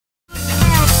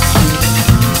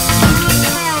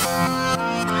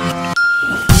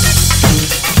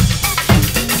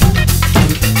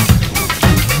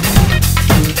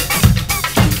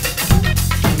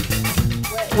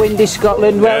windy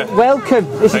Scotland. Well, Yeah. welcome.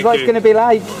 This is what it's going to be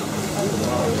like.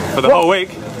 For the whole week?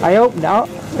 I hope not.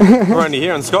 We're only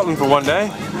here in Scotland for one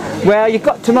day. Well, you've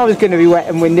got tomorrow's going to be wet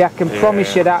and windy. I can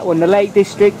promise you that one. The Lake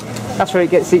District, that's where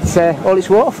it gets its all its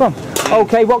water from.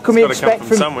 Okay, what can we expect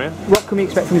from somewhere? What can we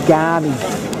expect from Garmin?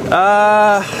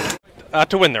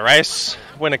 To win the race,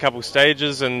 win a couple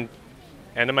stages, and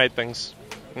animate things.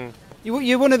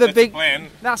 You're one of the big. Plan.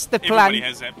 That's the plan. Everybody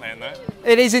has that plan, though.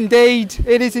 It is indeed.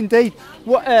 It is indeed.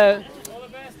 What?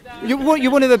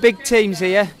 You're one of the big teams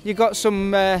here. You got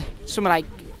some like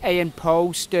Ian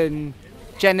Post and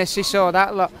Genesis or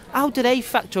that lot. How do they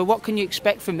factor? What can you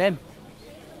expect from them?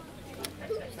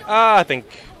 I think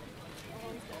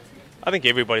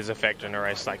everybody's a factor in a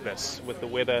race like this. With the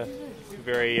weather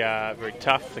very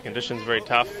tough, the conditions very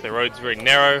tough, the road's very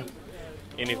narrow.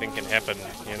 Anything can happen,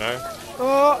 you know.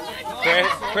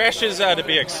 Crashes are to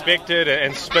be expected,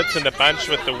 and splits in the bunch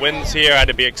with the winds here are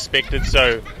to be expected.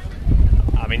 So,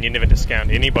 I mean, you never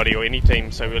discount anybody or any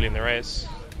team so early in the race.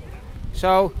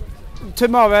 So,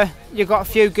 tomorrow you got a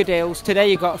few good deals.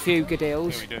 Today you got a few good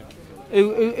deals. Yeah, we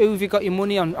do. Who have you got your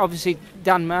money on? Obviously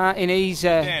Dan Martin. He's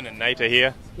Dan and Nate are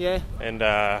here. Yeah. And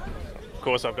of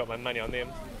course I've got my money on them.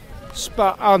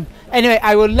 Spot on. Anyway,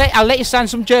 I'll let you sign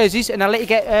some jerseys and I'll let you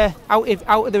get out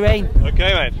of the rain.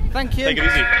 Okay, mate. Thank you. Take it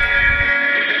easy.